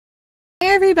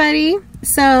Hey everybody,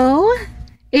 so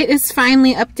it is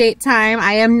finally update time.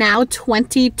 I am now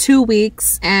 22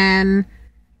 weeks and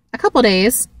a couple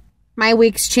days. My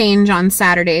weeks change on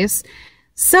Saturdays.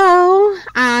 So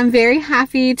I'm very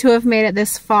happy to have made it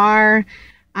this far.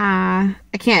 I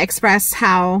can't express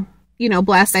how,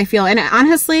 blessed I feel. And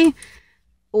honestly,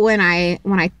 when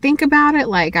I think about it,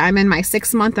 like I'm in my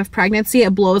 6th month of pregnancy,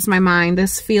 it blows my mind.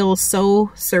 This feels so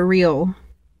surreal.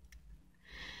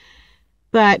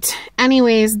 But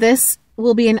anyways, this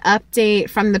will be an update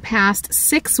from the past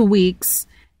 6 weeks,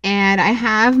 and I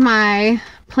have my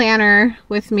planner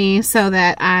with me so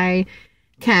that I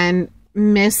can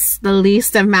miss the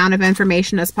least amount of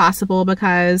information as possible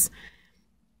because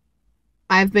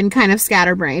I've been kind of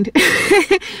scatterbrained.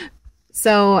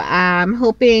 So I'm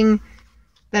hoping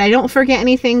that I don't forget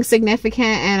anything significant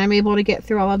and I'm able to get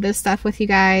through all of this stuff with you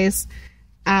guys.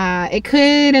 It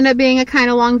could end up being a kind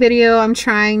of long video. I'm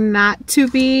trying not to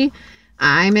be.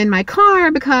 I'm in my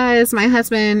car because my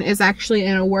husband is actually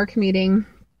in a work meeting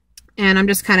and I'm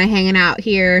just kind of hanging out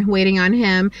here waiting on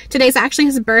him. Today's actually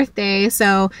his birthday,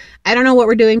 so I don't know what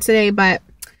we're doing today, but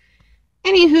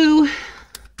anywho,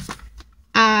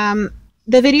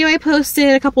 the video I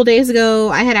posted a couple days ago,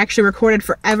 I had actually recorded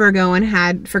forever ago and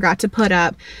had forgot to put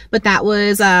up, but that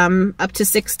was up to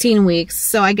 16 weeks.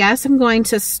 So I guess I'm going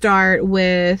to start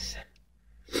with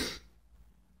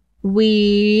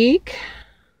week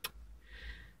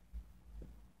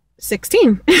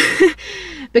 16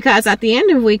 because at the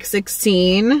end of week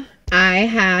 16, I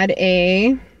had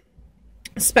a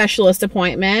specialist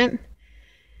appointment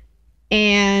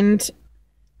and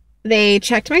they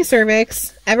checked my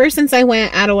cervix. Ever since I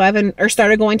went at 11 or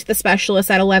started going to the specialist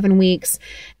at 11 weeks,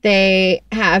 they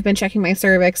have been checking my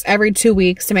cervix every 2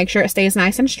 weeks to make sure it stays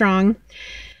nice and strong.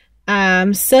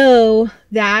 So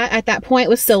that at that point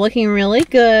was still looking really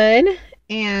good,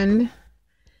 and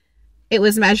it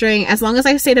was measuring, as long as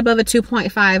I stayed above a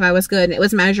 2.5, I was good. And it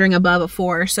was measuring above a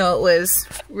 4, so it was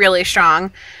really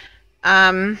strong.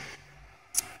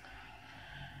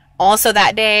 Also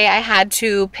that day I had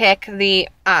to pick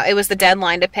it was the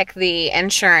deadline to pick the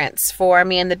insurance for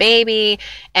me and the baby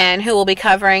and who will be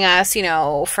covering us,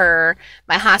 for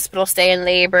my hospital stay and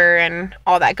labor and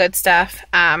all that good stuff.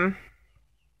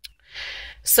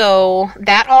 So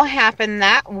that all happened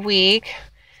that week.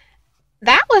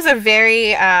 That was a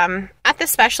very, at the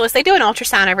specialist, they do an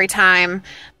ultrasound every time,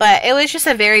 but it was just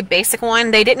a very basic one.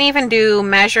 They didn't even do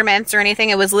measurements or anything.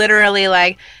 It was literally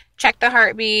like, check the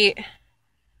heartbeat,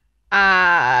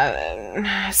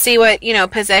 see what,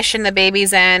 position the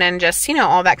baby's in and just,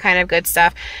 all that kind of good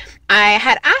stuff. I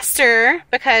had asked her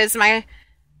because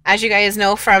as you guys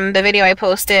know from the video I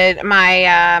posted,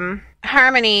 my,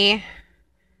 Harmony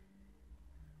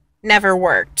never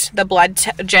worked, the blood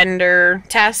gender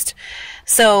test.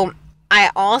 So I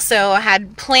also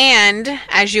had planned,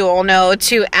 as you all know,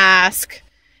 to ask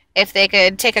if they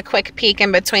could take a quick peek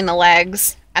in between the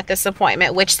legs at this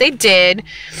appointment, which they did.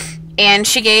 And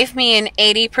she gave me an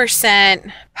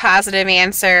 80% positive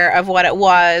answer of what it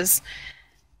was.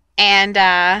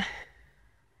 And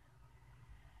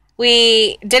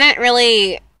we didn't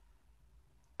really,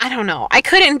 I don't know. I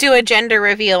couldn't do a gender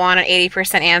reveal on an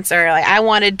 80% answer. Like, I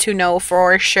wanted to know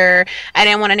for sure. I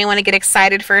didn't want anyone to get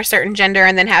excited for a certain gender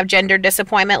and then have gender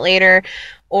disappointment later,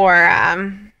 or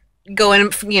go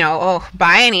and,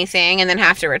 buy anything and then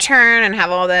have to return and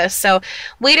have all this. So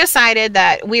we decided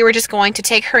that we were just going to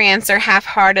take her answer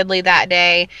half-heartedly that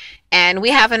day. And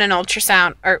we have we have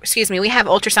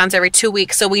ultrasounds every 2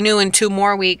 weeks. So we knew in 2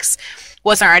 more weeks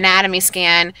was our anatomy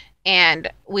scan. And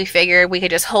we figured we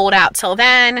could just hold out till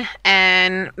then.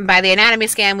 And by the anatomy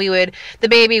scan, the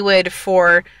baby would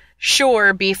for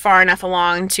sure be far enough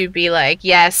along to be like,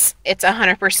 yes, it's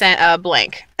 100% a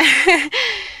blank.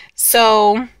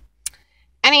 So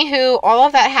anywho, all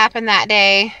of that happened that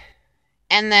day,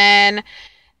 and then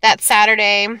that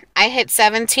Saturday, I hit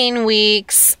 17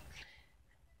 weeks,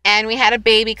 and we had a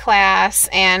baby class,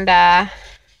 and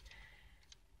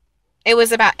it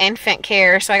was about infant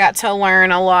care, so I got to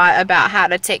learn a lot about how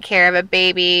to take care of a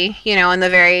baby, in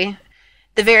the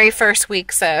very first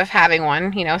weeks of having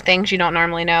one, things you don't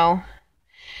normally know.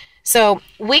 So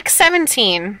week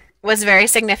 17 was very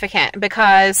significant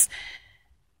because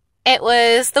it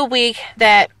was the week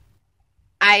that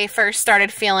I first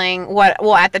started feeling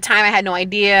at the time I had no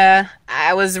idea.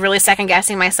 I was really second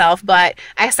guessing myself, but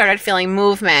I started feeling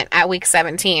movement at week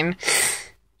 17.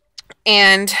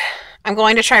 And I'm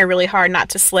going to try really hard not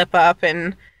to slip up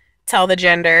and tell the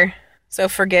gender, so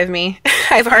forgive me.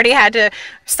 I've already had to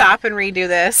stop and redo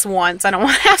this once. I don't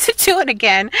want to have to do it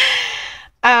again.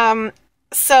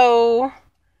 So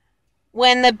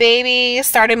when the baby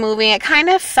started moving, it kind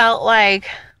of felt like,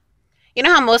 you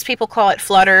know how most people call it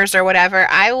flutters or whatever?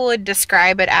 I would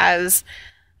describe it as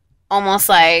almost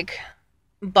like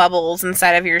bubbles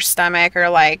inside of your stomach, or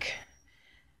like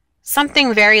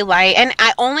something very light. And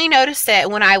I only noticed it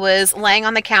when I was laying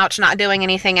on the couch not doing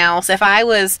anything else. If I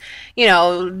was,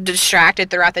 distracted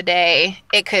throughout the day,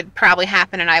 it could probably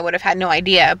happen and I would have had no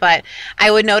idea. But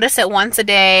I would notice it once a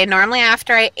day, normally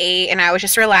after I ate and I was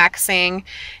just relaxing.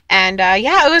 And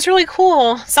yeah, it was really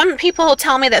cool. Some people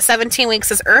tell me that 17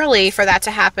 weeks is early for that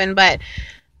to happen, but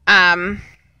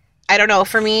I don't know.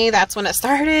 For me, that's when it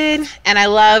started, and I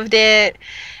loved it.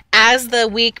 As the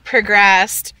week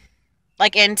progressed,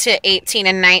 like into 18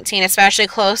 and 19, especially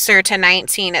closer to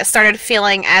 19, it started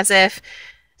feeling as if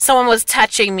someone was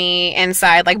touching me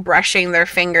inside, like brushing their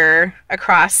finger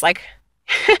across, like,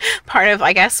 part of,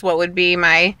 I guess, what would be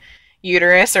my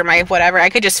uterus or my whatever. I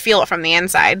could just feel it from the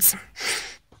insides.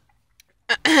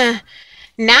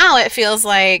 Now it feels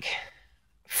like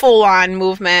full-on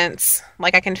movements.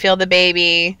 Like I can feel the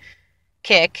baby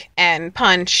kick and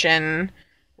punch and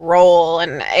roll,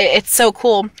 and it's so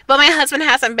cool. But my husband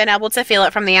hasn't been able to feel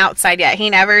it from the outside yet.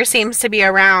 He never seems to be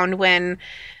around when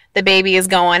the baby is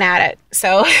going at it.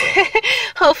 So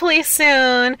hopefully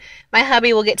soon my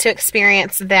hubby will get to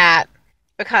experience that,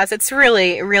 because it's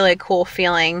really, really cool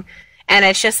feeling. And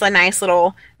it's just a nice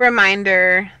little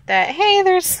reminder that, hey,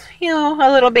 there's,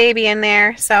 a little baby in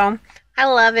there. So I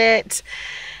love it.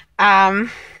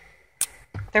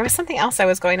 There was something else I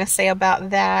was going to say about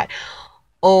that.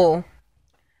 Oh,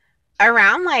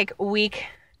 around like week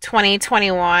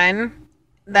 2021,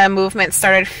 the movement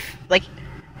started, like,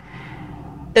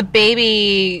 the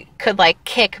baby could like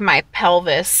kick my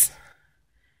pelvis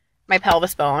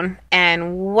bone.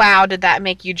 And wow, did that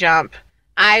make you jump.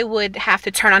 I would have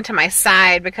to turn onto my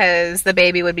side because the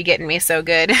baby would be getting me so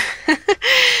good.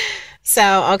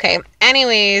 So, okay.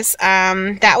 Anyways,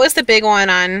 that was the big one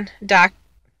on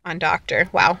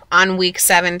week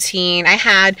 17. I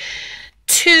had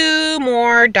 2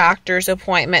 more doctor's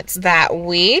appointments that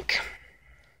week.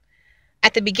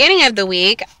 At the beginning of the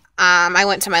week, I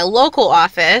went to my local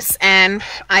office and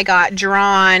I got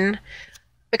drawn,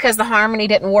 because the Harmony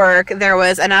didn't work. There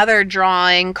was another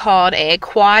drawing called a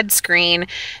quad screen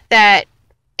that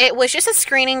it was just a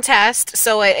screening test,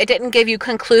 so it didn't give you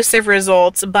conclusive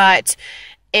results, but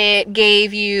it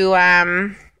gave you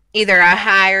either a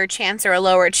higher chance or a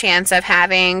lower chance of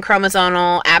having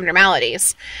chromosomal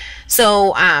abnormalities.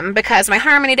 So because my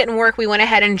Harmony didn't work, we went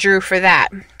ahead and drew for that.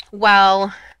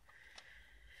 Well,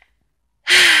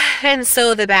 and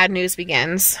so the bad news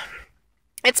begins.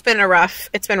 It's been rough,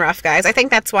 guys. I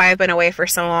think that's why I've been away for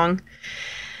so long.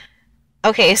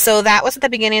 Okay, so that was at the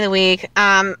beginning of the week.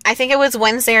 I think it was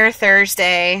Wednesday or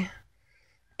Thursday.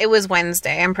 It was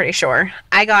Wednesday, I'm pretty sure.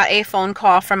 I got a phone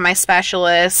call from my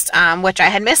specialist, which I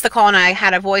had missed the call, and I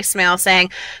had a voicemail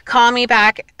saying, call me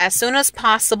back as soon as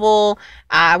possible.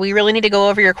 We really need to go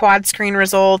over your quad screen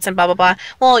results and blah, blah, blah.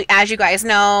 Well, as you guys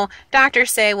know,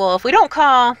 doctors say, well, if we don't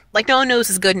call, like, no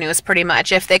news is good news, pretty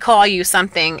much. If they call you,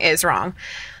 something is wrong.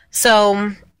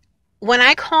 So when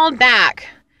I called back,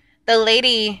 the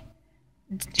lady,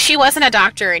 she wasn't a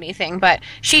doctor or anything, but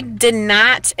she did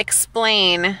not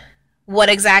explain what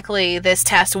exactly this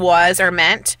test was or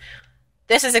meant.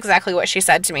 This is exactly what she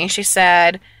said to me. She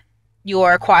said,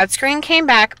 your quad screen came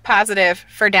back positive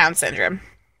for Down syndrome.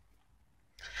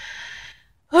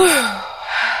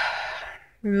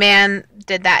 Man,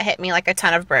 did that hit me like a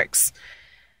ton of bricks.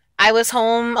 I was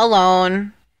home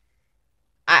alone.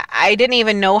 I didn't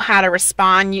even know how to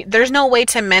respond. There's no way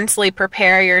to mentally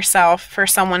prepare yourself for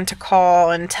someone to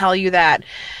call and tell you that.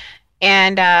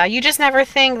 And you just never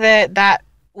think that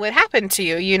would happen to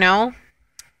you,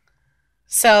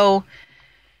 So,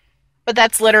 but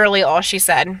that's literally all she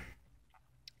said.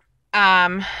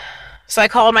 So I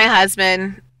called my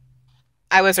husband.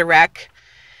 I was a wreck,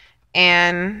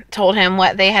 and told him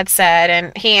what they had said,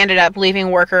 and he ended up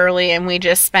leaving work early, and we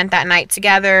just spent that night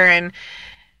together. And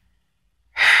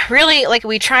really, like,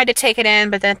 we tried to take it in,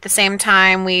 but then at the same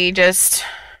time, we just,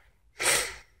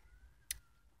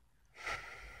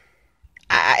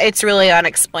 it's really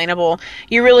unexplainable.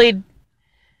 You really,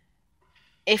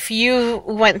 if you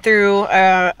went through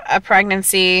a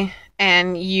pregnancy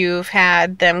and you've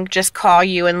had them just call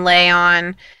you and lay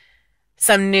on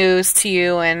some news to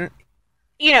you, and,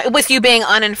 with you being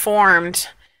uninformed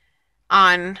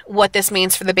on what this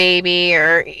means for the baby,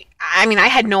 or, I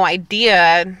had no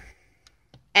idea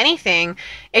anything.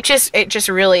 It just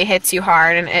really hits you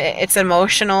hard, and it's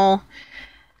emotional.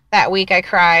 That week I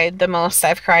cried the most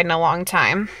I've cried in a long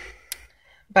time.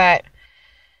 But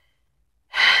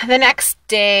the next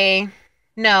day,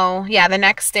 No, yeah, the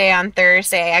next day on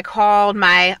Thursday, I called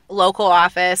my local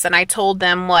office and I told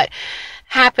them what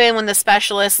happened when the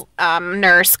specialist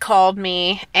nurse called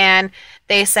me, and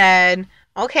they said,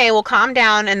 okay, well, calm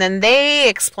down. And then they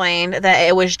explained that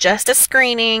it was just a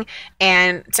screening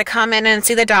and to come in and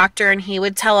see the doctor, and he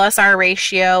would tell us our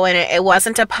ratio, and it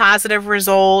wasn't a positive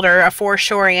result or a for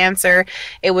sure answer.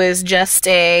 It was just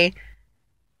a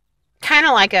kind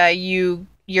of like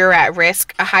you're at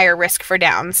risk, a higher risk for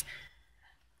Downs.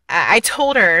 I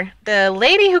told her, the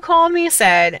lady who called me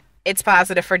said it's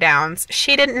positive for Downs.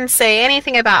 She didn't say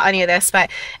anything about any of this, but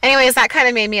anyways, that kind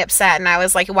of made me upset, and I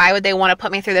was like, why would they want to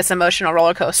put me through this emotional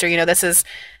roller coaster? You know, this is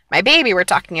my baby we're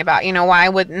talking about. You know, why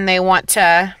wouldn't they want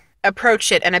to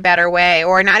approach it in a better way,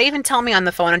 or not even tell me on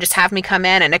the phone and just have me come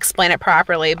in and explain it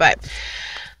properly? But,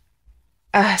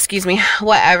 excuse me,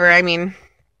 whatever. I mean,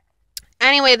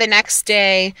 anyway, the next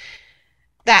day,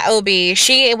 that OB,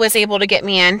 she was able to get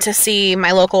me in to see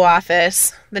my local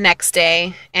office the next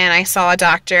day, and I saw a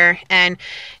doctor, and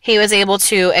he was able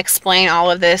to explain all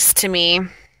of this to me.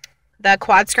 The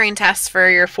quad screen tests for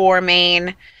your four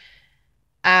main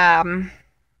chromosomal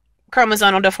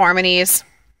deformities,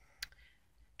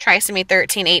 trisomy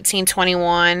 13, 18,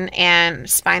 21, and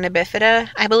spina bifida,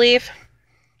 I believe.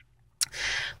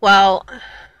 Well,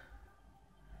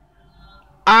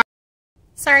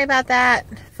 sorry about that.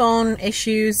 Phone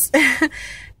issues.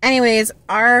 Anyways,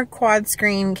 our quad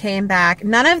screen came back.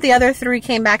 None of the other three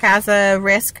came back as a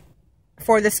risk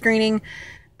for the screening.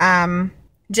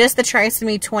 Just the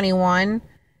trisomy 21.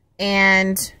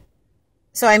 And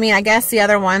so, I mean, I guess the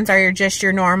other ones are just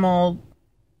your normal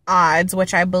odds,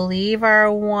 which I believe are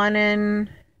are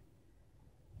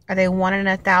they 1 in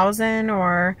 1,000?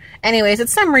 Or, anyways,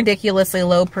 it's some ridiculously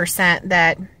low percent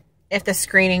that if the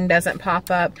screening doesn't pop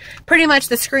up. Pretty much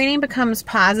the screening becomes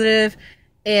positive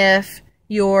if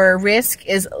your risk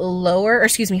is lower, or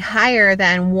excuse me, higher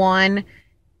than 1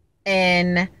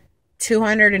 in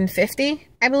 250,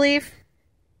 I believe.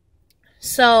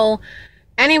 So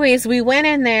anyways, we went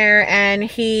in there and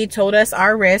he told us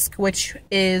our risk, which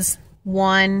is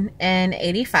 1 in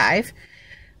 85.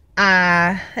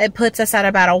 It puts us at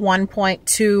about a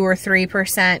 1.2 or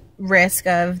 3% risk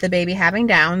of the baby having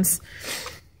Downs.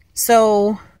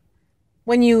 So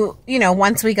when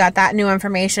once we got that new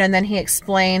information, and then he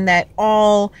explained that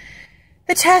all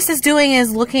the test is doing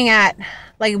is looking at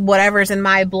like whatever's in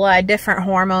my blood, different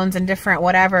hormones and different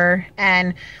whatever,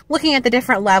 and looking at the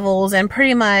different levels and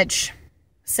pretty much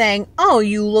saying, oh,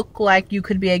 you look like you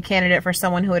could be a candidate for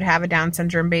someone who would have a Down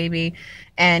syndrome baby,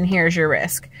 and here's your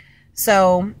risk.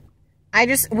 So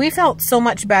we felt so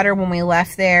much better when we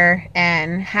left there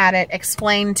and had it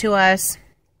explained to us.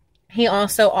 He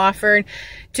also offered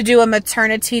to do a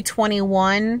maternity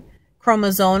 21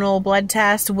 chromosomal blood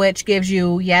test, which gives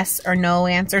you yes or no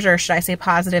answers, or should I say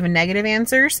positive and negative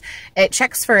answers. It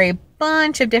checks for a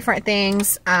bunch of different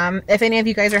things. If any of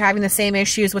you guys are having the same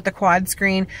issues with the quad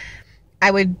screen,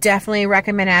 I would definitely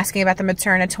recommend asking about the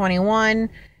Materna 21.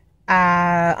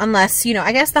 Unless,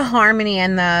 I guess the Harmony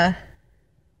and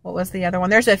what was the other one?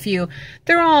 There's a few.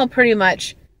 They're all pretty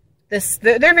much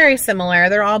they're very similar.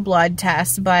 They're all blood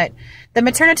tests, but the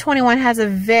Materna 21 has a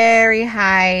very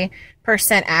high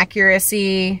percent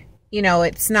accuracy.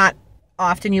 It's not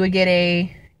often you would get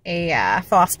a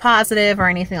false positive or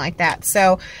anything like that.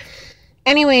 So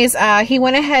anyways, he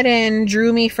went ahead and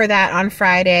drew me for that on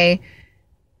Friday,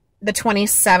 the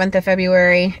 27th of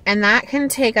February, and that can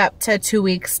take up to 2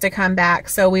 weeks to come back.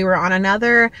 So we were on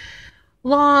another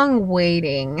long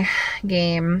waiting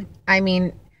game. I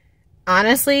mean,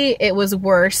 honestly, it was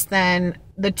worse than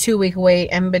the 2-week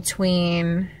wait in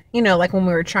between, like when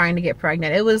we were trying to get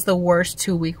pregnant. It was the worst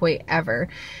 2-week wait ever.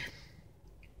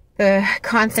 The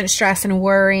constant stress and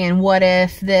worry and what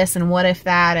if this and what if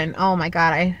that, and oh my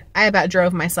God, I about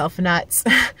drove myself nuts.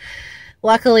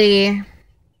 Luckily,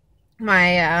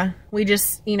 we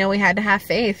just, we had to have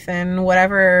faith, and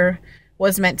whatever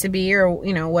was meant to be, or,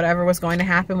 whatever was going to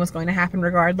happen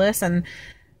regardless, and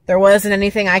there wasn't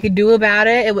anything I could do about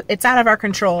it. It's out of our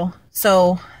control.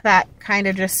 So that kind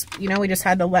of just, we just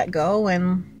had to let go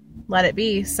and let it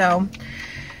be. So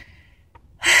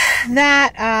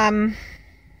that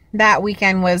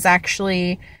weekend was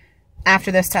actually,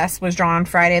 after this test was drawn on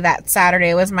Friday, that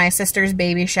Saturday was my sister's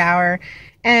baby shower.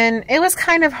 And it was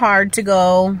kind of hard to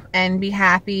go and be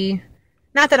happy.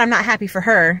 Not that I'm not happy for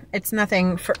her. It's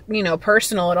nothing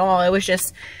personal at all. It was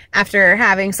just after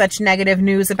having such negative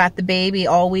news about the baby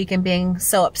all week and being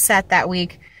so upset that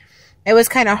week, it was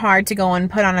kind of hard to go and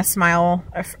put on a smile,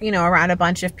 around a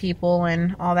bunch of people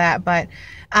and all that. But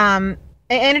it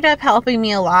ended up helping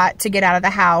me a lot to get out of the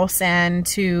house and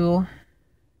to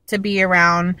be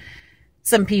around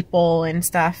some people and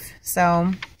stuff.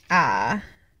 So,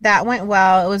 that went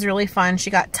well. It was really fun. She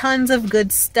got tons of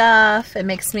good stuff. It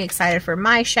makes me excited for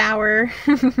my shower.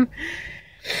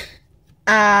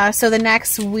 So the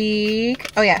next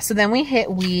week, oh yeah, so then we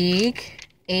hit week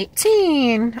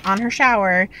 18 on her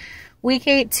shower. Week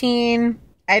 18,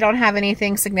 I don't have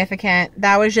anything significant.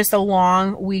 That was just a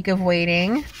long week of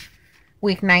waiting.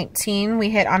 Week 19, we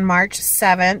hit on March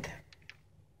 7th.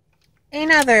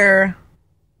 Another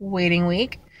waiting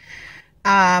week.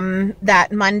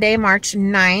 That Monday, March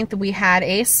 9th, we had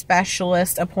a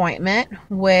specialist appointment,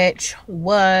 which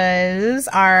was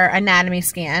our anatomy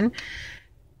scan.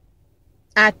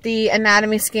 At the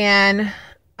anatomy scan,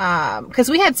 because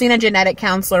we had seen a genetic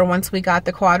counselor once we got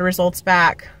the quad results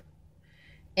back,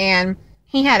 and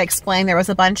he had explained there was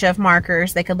a bunch of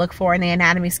markers they could look for in the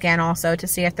anatomy scan also to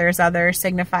see if there's other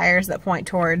signifiers that point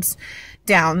towards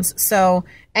Downs. So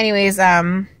anyways,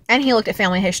 and he looked at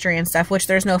family history and stuff, which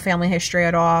there's no family history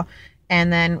at all.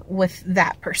 And then with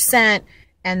that percent,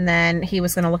 and then he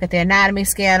was going to look at the anatomy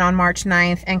scan on March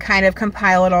 9th and kind of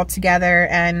compile it all together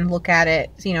and look at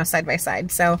it, you know, side by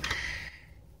side. So,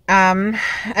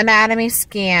 anatomy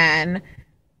scan,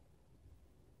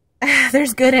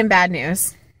 there's good and bad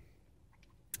news.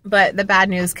 But the bad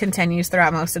news continues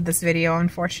throughout most of this video,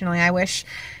 unfortunately. I wish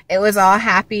it was all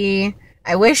happy.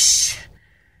 I wish.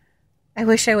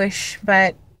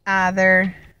 But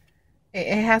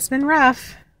it has been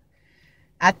rough.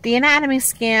 At the anatomy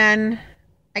scan,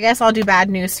 I guess I'll do bad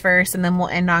news first and then we'll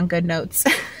end on good notes.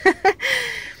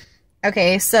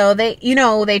 Okay, so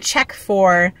they check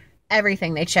for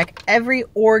everything. They check every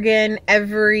organ,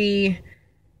 every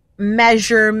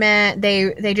measurement.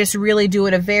 They just really do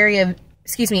it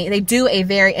they do a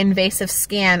very invasive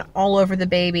scan all over the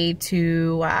baby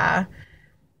to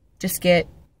just get,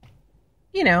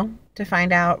 to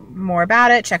find out more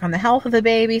about it, check on the health of the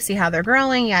baby, see how they're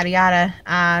growing, yada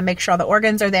yada, make sure all the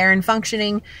organs are there and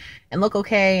functioning and look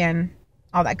okay and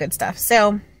all that good stuff.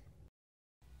 So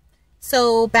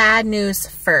bad news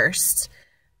first.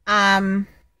 The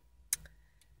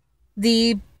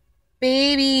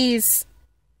baby's,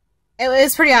 it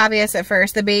was pretty obvious at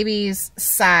first, the baby's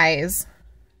size.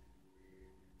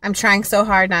 I'm trying so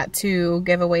hard not to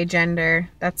give away gender.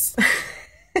 That's,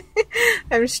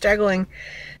 I'm struggling.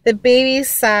 The baby's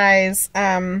size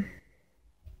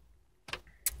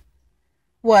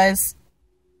was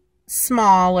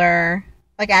smaller.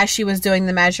 Like as she was doing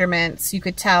the measurements, you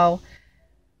could tell,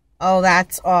 oh,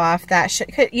 that's off. That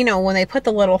should, when they put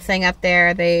the little thing up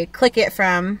there, they click it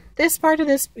from this part to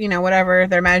this, whatever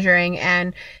they're measuring,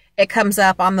 and it comes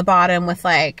up on the bottom with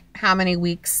like how many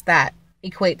weeks that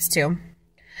equates to.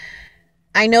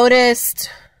 I noticed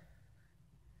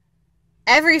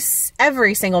every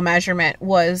single measurement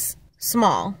was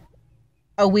small,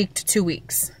 a week to 2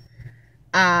 weeks.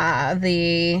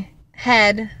 The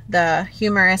head, the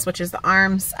humerus, which is the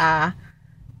arms,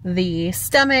 the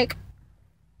stomach,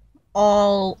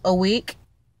 all a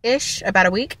week-ish, about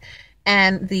a week,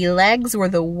 and the legs were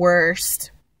the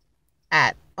worst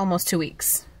at almost 2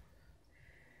 weeks.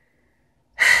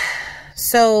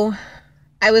 So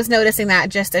I was noticing that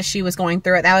just as she was going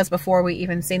through it. That was before we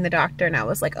even seen the doctor, and I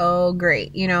was like, oh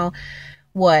great,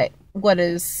 what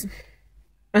is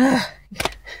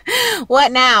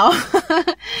what now?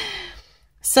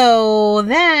 So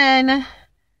then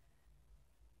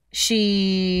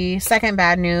second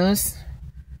bad news,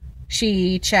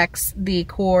 she checks the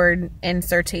cord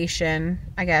insertion,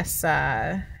 I guess,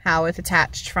 how it's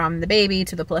attached from the baby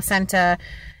to the placenta,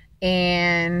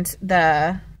 and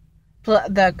the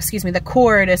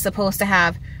cord is supposed to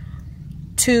have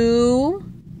 2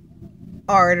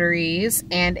 arteries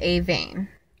and a vein.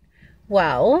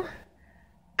 Well,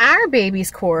 our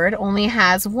baby's cord only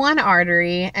has 1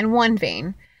 artery and 1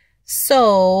 vein.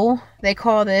 So they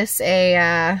call this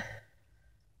a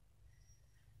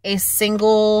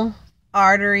single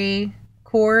artery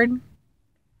cord,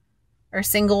 or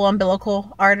single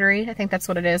umbilical artery. I think that's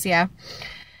what it is, yeah.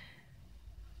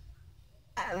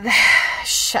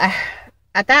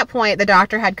 At that point, the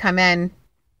doctor had come in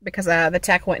because the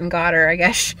tech went and got her. I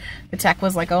guess the tech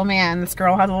was like, oh man, this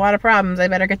girl has a lot of problems. I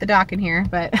better get the doc in here.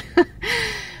 But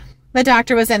the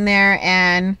doctor was in there,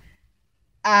 and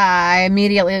I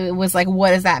immediately was like,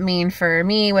 what does that mean for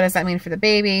me? What does that mean for the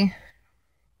baby?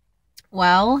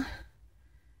 Well,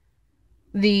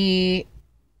 the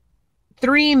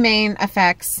 3 main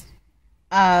effects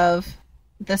of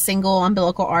the single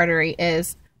umbilical artery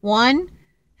is, 1,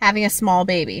 having a small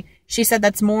baby. She said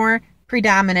that's more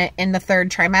predominant in the 3rd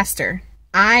trimester.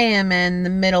 I am in the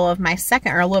middle of my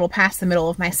 2nd, or a little past the middle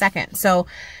of my 2nd. So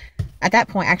at that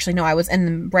point, actually, no, I was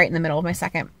right in the middle of my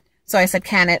 2nd. So I said,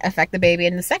 can it affect the baby?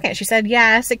 And the second she said,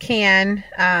 yes, it can.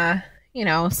 You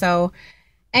know, so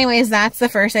anyways, that's the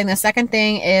first thing. The second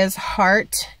thing is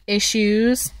heart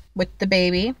issues with the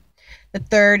baby. The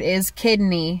third is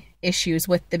kidney issues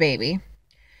with the baby.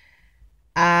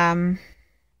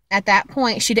 At that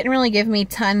point, she didn't really give me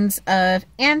tons of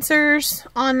answers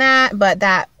on that, but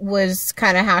that was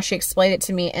kind of how she explained it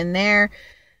to me in there.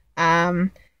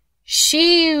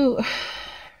 She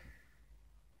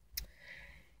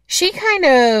kind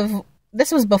of,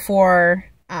 this was before,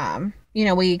 you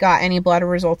know, we got any blood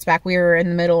results back. We were in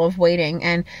the middle of waiting,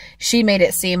 and she made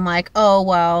it seem like, oh,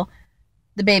 well,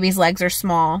 the baby's legs are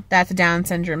small. That's a Down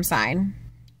syndrome sign.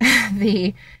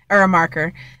 Or a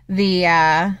marker.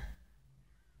 The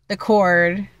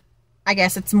cord, I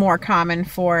guess it's more common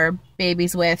for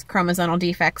babies with chromosomal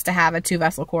defects to have a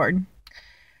 2-vessel cord.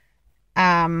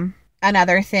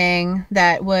 Another thing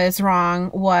that was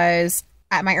wrong was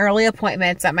at my early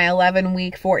appointments, at my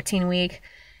 11-week, 14-week,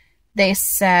 they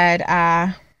said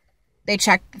they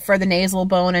checked for the nasal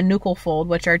bone and nuchal fold,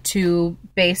 which are two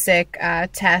basic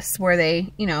tests where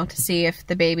they, you know, to see if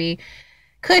the baby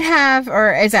could have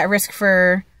or is at risk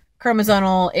for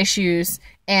chromosomal issues.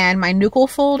 And my nuchal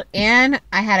fold, and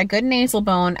I had a good nasal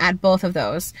bone at both of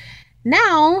those.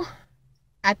 Now,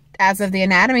 as of the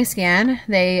anatomy scan,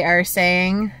 they are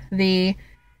saying the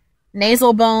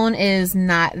nasal bone is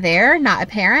not there, not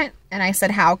apparent. And I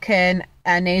said, how can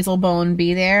a nasal bone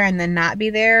be there and then not be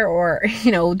there? Or,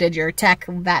 you know, did your tech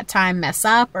that time mess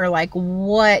up? Or like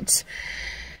what?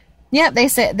 Yep, they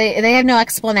said they have no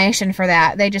explanation for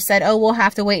that. They just said, oh, we'll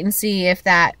have to wait and see if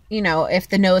that, you know, if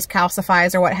the nose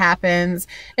calcifies or what happens.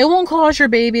 It won't cause your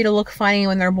baby to look funny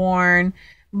when they're born,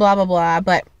 blah, blah, blah.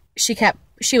 But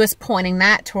she was pointing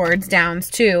that towards Downs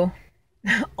too.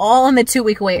 All in the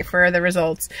 2-week wait for the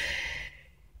results.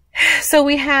 So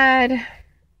we had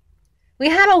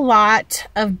a lot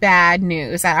of bad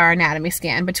news at our anatomy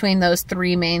scan between those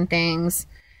 3 main things.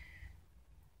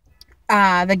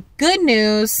 The good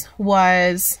news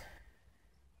was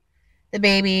the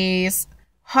baby's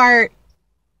heart.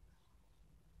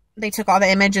 They took all the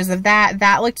images of that.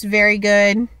 That looked very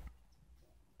good.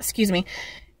 Excuse me.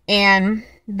 And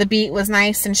the beat was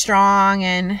nice and strong,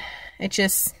 and it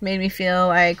just made me feel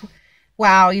like,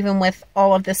 wow, even with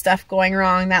all of this stuff going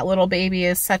wrong, that little baby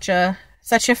is such a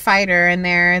fighter in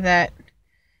there that,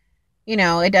 you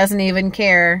know, it doesn't even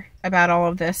care about all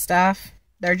of this stuff.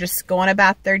 They're just going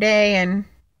about their day and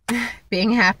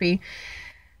being happy.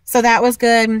 So that was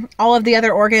good. All of the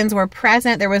other organs were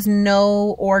present. There was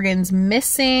no organs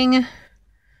missing.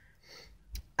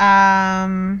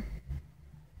 The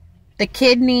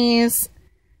kidneys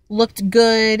looked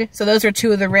good. So those are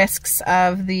 2 of the risks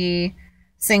of the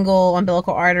single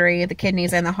umbilical artery, the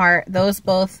kidneys and the heart. Those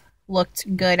both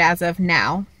looked good as of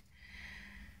now.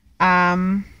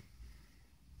 And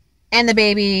the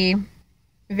baby,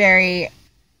 very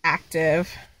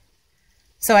active.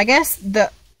 So I guess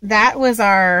that was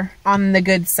our on the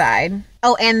good side.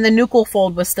 Oh, and the nuchal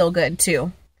fold was still good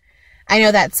too. I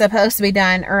know that's supposed to be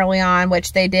done early on,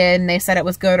 which they did, and they said it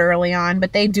was good early on,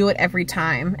 but they do it every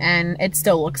time, and it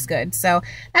still looks good. So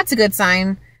that's a good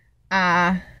sign,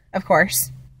 of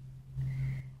course.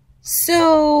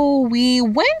 So we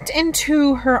went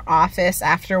into her office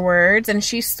afterwards, and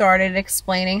she started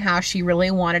explaining how she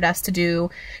really wanted us to do.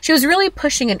 She was really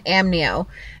pushing an amnio.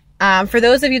 For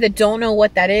those of you that don't know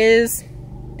what that is,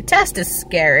 the test is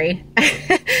scary.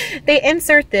 They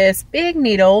insert this big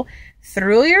needle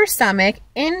through your stomach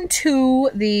into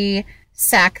the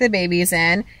sac the baby's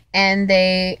in, and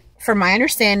they, from my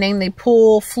understanding, they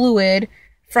pull fluid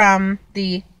from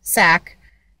the sac,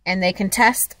 and they can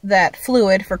test that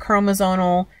fluid for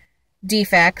chromosomal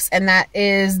defects, and that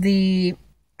is the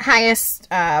highest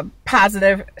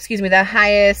the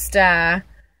highest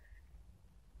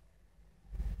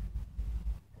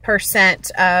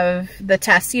percent of the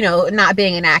test, you know, not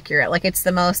being inaccurate. Like, it's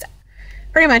the most,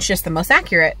 pretty much just the most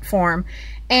accurate form.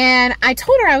 And I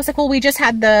told her, I was like, well, we just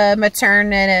had the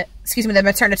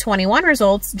Materna 21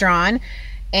 results drawn,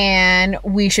 and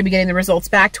we should be getting the results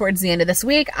back towards the end of this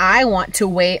week. I want to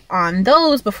wait on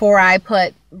those before I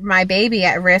put my baby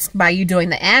at risk by you doing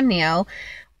the amnio,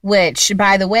 which,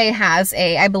 by the way, has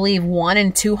a, I believe, 1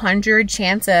 in 200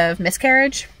 chance of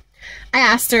miscarriage. I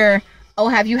asked her, oh,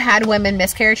 have you had women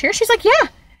miscarriage here? She's like, yeah,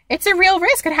 it's a real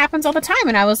risk. It happens all the time.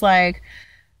 And I was like,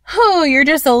 oh, you're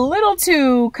just a little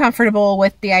too comfortable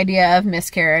with the idea of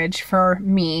miscarriage for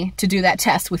me to do that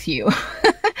test with you.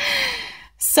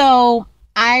 So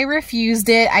I refused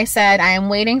it. I said, I am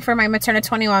waiting for my Materna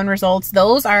 21 results.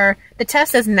 The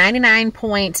test is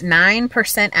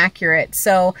 99.9% accurate.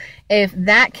 So if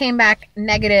that came back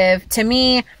negative, to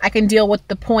me, I can deal with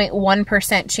the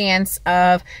 0.1% chance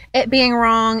of it being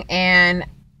wrong, and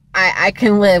I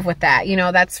can live with that. You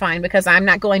know, that's fine, because I'm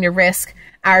not going to risk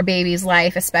our baby's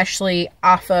life, especially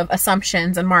off of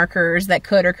assumptions and markers that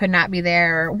could or could not be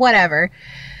there or whatever.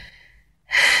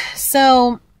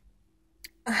 So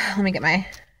let me get my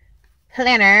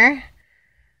planner.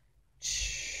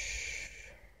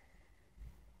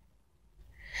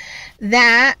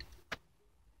 That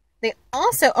they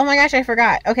also, oh my gosh, I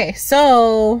forgot. Okay,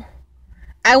 so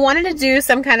I wanted to do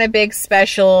some kind of big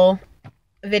special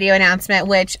video announcement,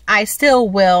 which I still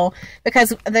will,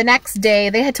 because the next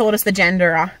day they had told us the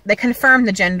gender. They confirmed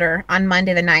the gender on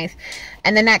Monday the 9th,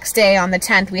 and the next day on the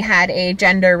 10th we had a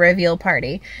gender reveal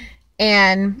party.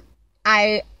 And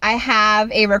I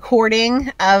have a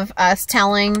recording of us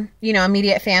telling, you know,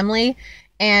 immediate family,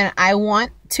 and I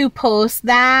want to post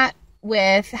that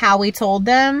with how we told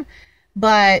them,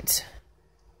 but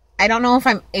I don't know if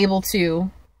I'm able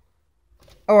to,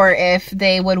 or if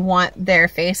they would want their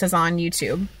faces on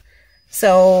YouTube.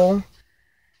 So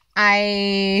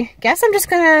I guess I'm just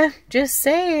gonna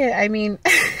say it. I mean,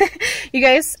 you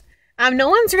guys, no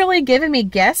one's really giving me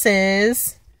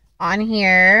guesses on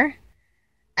here.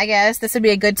 I guess this would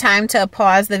be a good time to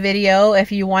pause the video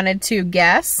if you wanted to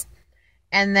guess.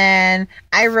 And then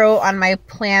I wrote on my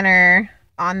planner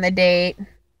on the date,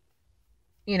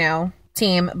 you know,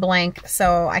 team blank,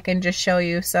 so I can just show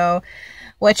you. So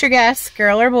what's your guess,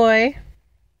 girl or boy?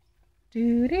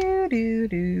 Do, do, do,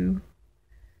 do.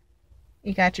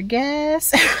 You got your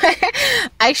guess?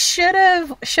 I should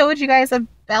have showed you guys a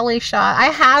belly shot. I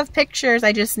have pictures.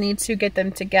 I just need to get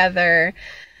them together.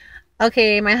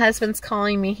 Okay, my husband's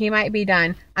calling me. He might be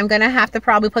done. I'm going to have to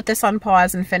probably put this on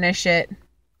pause and finish it